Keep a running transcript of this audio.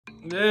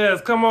Yes,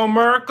 come on,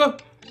 America.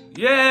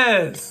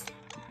 Yes.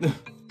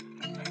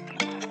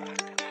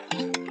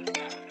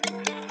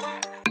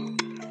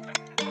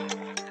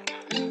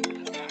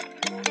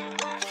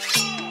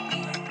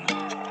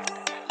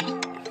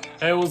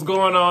 Hey, what's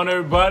going on,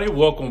 everybody?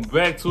 Welcome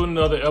back to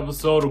another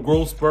episode of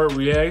Growth Spurt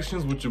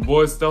Reactions with your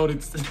boy Stony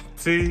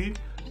T.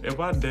 Am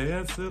I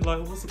dancing?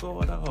 Like, what's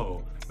going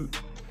on?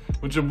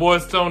 With your boy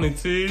Stony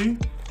T.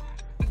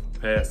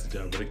 Pass it,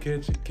 y'all better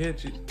catch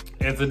it.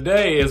 And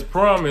today, as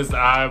promised,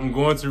 I'm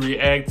going to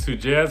react to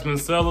Jazmine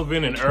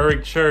Sullivan and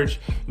Eric Church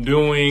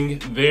doing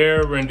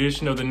their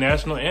rendition of the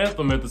national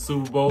anthem at the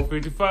Super Bowl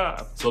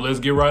 55. So let's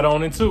get right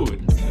on into it.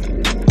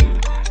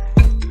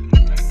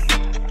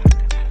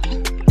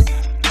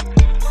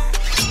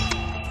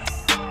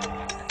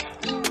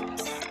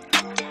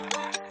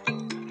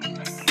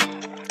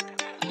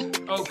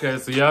 Okay,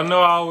 so y'all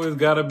know I always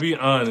gotta be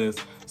honest.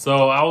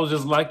 So I was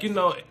just like,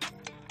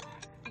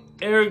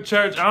 Eric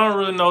Church, I don't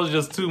really know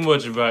just too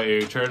much about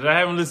Eric Church. I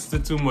haven't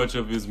listened to too much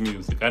of his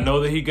music. I know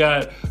that he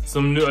got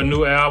a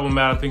new album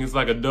out. I think it's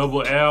like a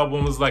double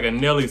album. It's like a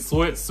Nelly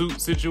sweatsuit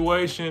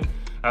situation.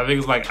 I think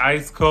it's like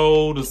Ice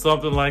Cold or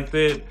something like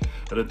that.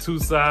 Or the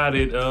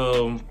two-sided,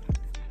 I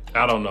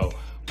don't know.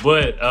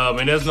 But,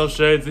 and there's no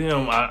shade to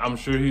him, I'm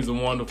sure he's a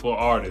wonderful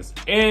artist.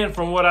 And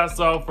from what I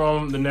saw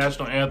from the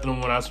national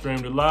anthem when I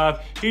streamed it live,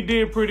 he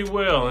did pretty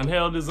well and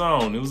held his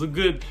own. It was a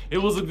good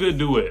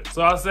duet.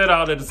 So I said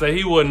all that to say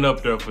he wasn't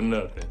up there for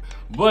nothing.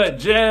 But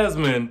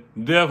Jazmine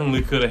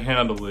definitely could have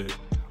handled it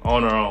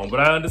on her own. But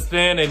I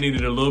understand they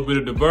needed a little bit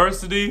of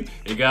diversity.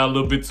 It got a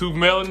little bit too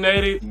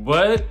melanated.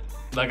 But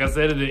like I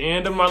said at the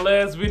end of my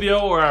last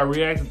video where I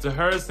reacted to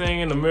her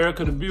singing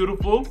America the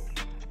Beautiful,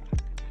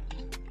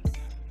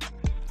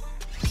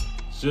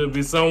 should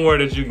be somewhere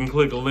that you can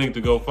click a link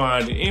to go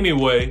find it.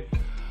 Anyway,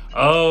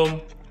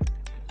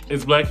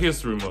 it's Black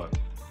History Month.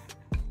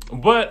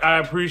 But I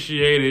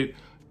appreciated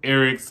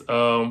Eric's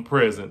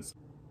presence.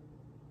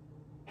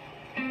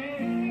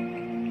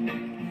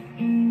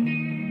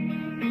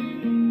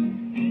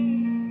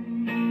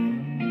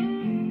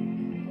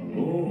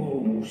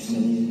 Oh, say,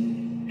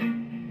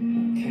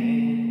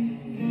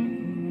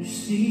 can you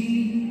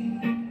see?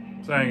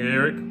 Sang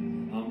Eric.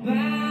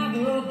 By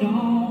the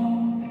dawn's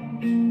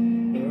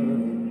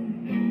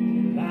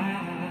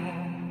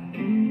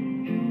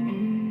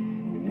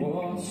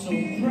so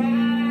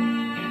proudly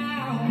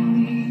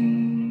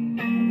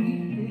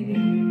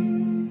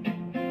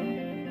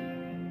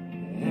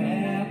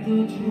at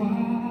the twilight's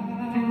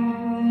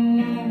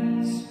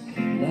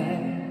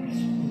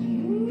last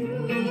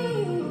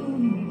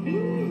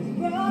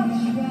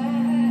rush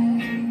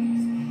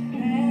rise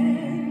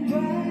and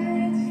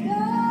bright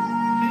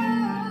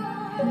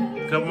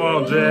stars. Come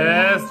on,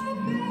 Jazz.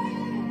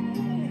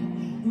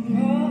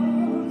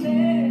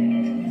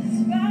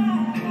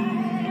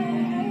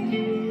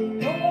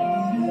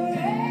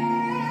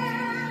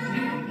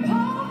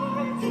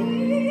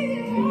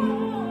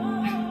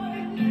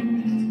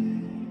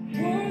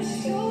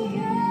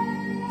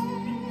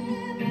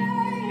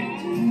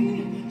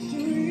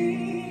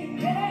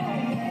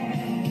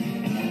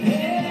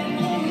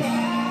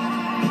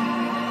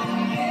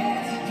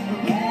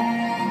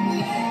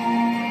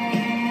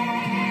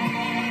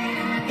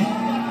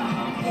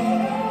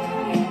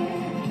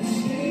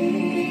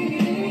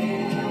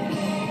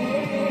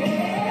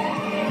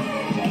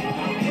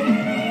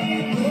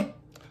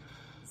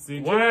 See,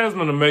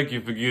 Jazmine will make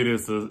you forget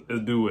it's a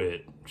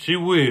duet. She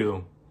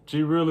will.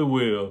 She really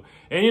will.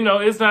 And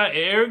it's not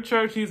Eric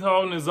Church. He's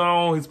holding his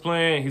own. He's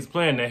playing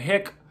the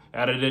heck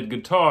out of that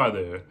guitar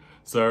there,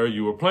 sir.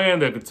 You were playing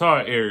that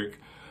guitar, Eric.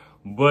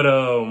 But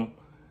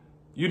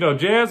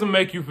Jazz will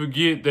make you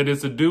forget that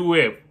it's a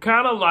duet.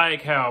 Kind of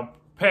like how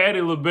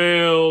Patti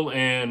LaBelle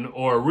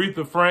or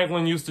Aretha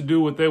Franklin used to do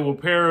what they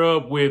would pair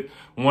up with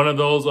one of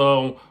those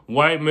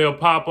white male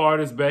pop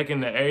artists back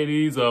in the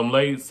 80s,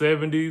 late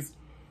 70s.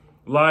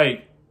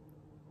 Like,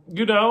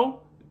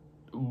 blow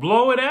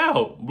it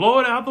out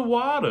the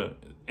water,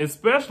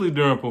 especially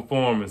during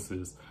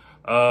performances.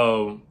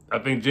 I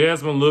think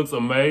Jazmine looks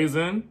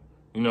amazing.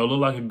 Look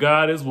like a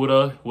goddess with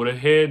a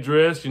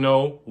headdress,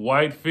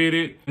 white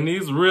fitted. And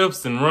these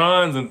riffs and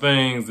runs and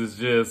things is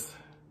just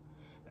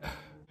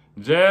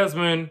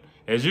Jazmine.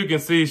 As you can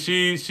see,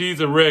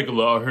 she's a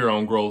regular out here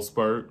on Growth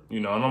Spurt,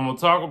 and I'm gonna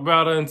talk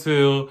about her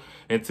until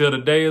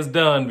the day is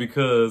done,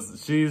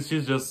 because she's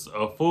just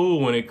a fool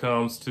when it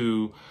comes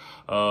to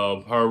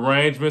her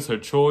arrangements, her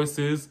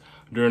choices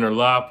during her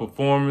live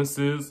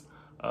performances,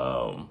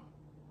 an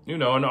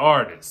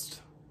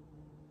artist,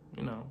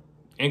 And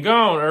go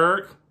on,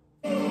 Eric.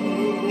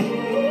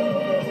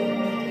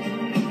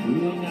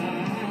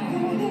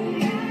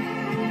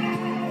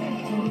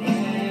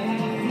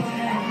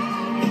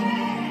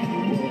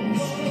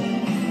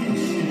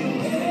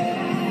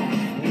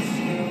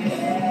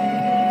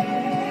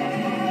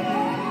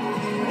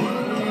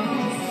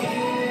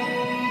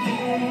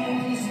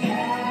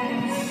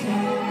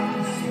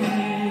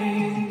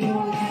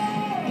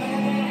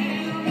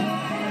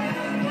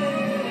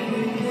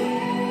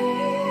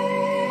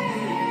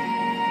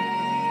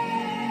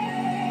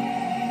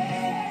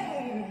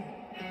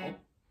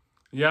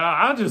 Y'all,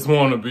 I just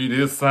want to be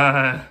this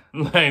sign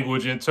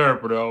language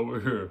interpreter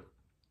over here.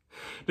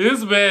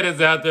 This man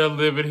is out there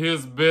living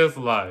his best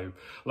life.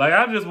 Like,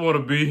 I just want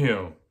to be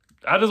him.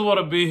 I just want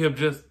to be him,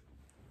 just,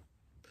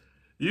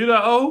 you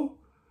know,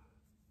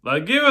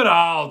 like, give it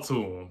all to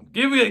him.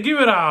 Give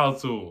it all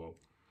to him.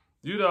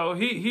 You know,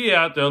 he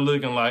out there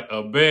looking like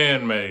a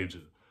band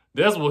major.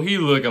 That's what he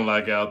looking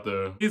like out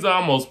there. He's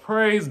almost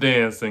praise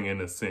dancing in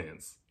a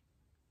sense.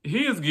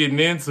 He is getting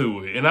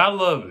into it, and I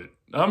love it.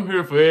 I'm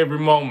here for every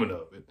moment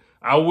of it.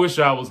 I wish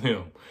I was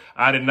him.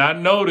 I did not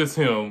notice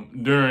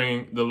him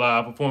during the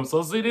live performance.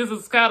 So see, this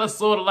is kind of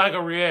sort of like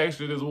a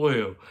reaction as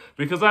well,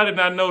 because I did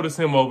not notice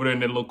him over there in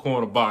that little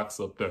corner box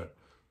up there.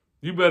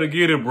 You better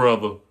get it,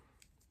 brother.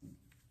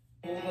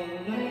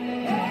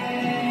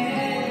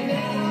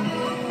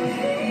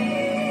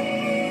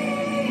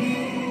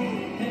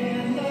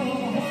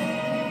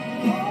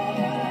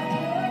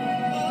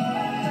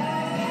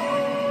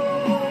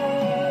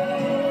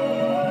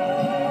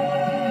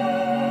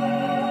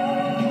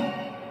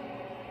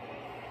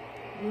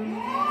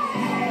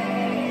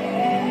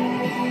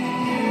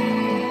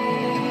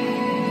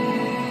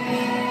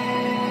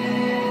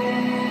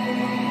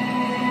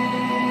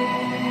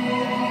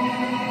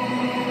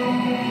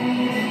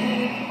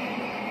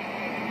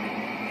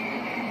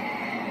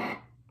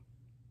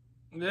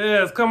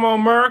 Yes, come on,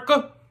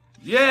 America.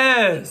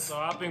 Yes. So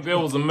I think that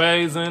was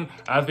amazing.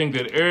 I think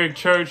that Eric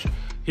Church,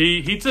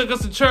 he took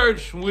us to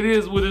church with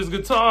his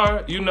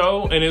guitar, you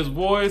know, and his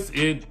voice.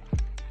 It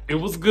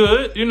was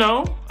good, you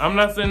know. I'm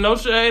not saying no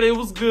shade. It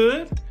was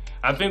good.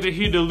 I think that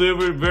he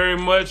delivered very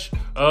much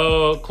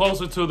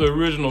closer to the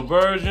original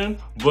version,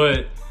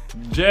 but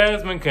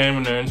Jazmine came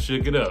in there and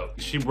shook it up.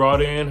 She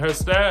brought in her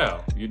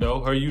style, you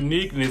know, her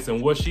uniqueness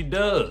and what she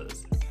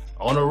does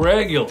on a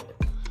regular.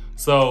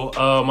 So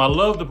I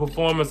love the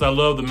performance, I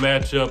love the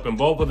matchup, and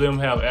both of them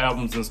have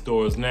albums in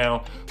stores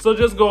now. So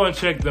just go and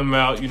check them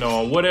out, you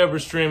know, on whatever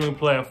streaming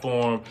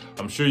platform.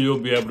 I'm sure you'll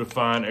be able to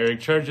find Eric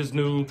Church's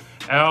new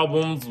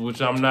albums,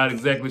 which I'm not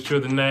exactly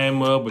sure the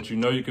name of, but you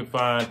know you can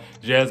find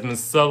Jazmine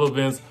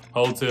Sullivan's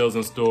Hotels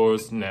and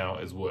Stores now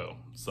as well.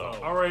 So,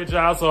 all right,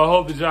 y'all. So I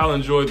hope that y'all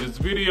enjoyed this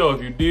video.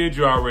 If you did,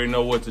 you already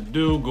know what to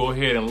do. Go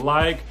ahead and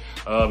like.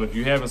 If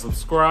you haven't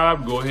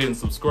subscribed, go ahead and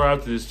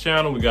subscribe to this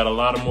channel. We got a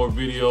lot of more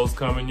videos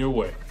coming your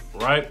way,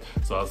 right?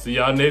 So I'll see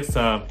y'all next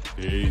time.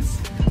 Peace.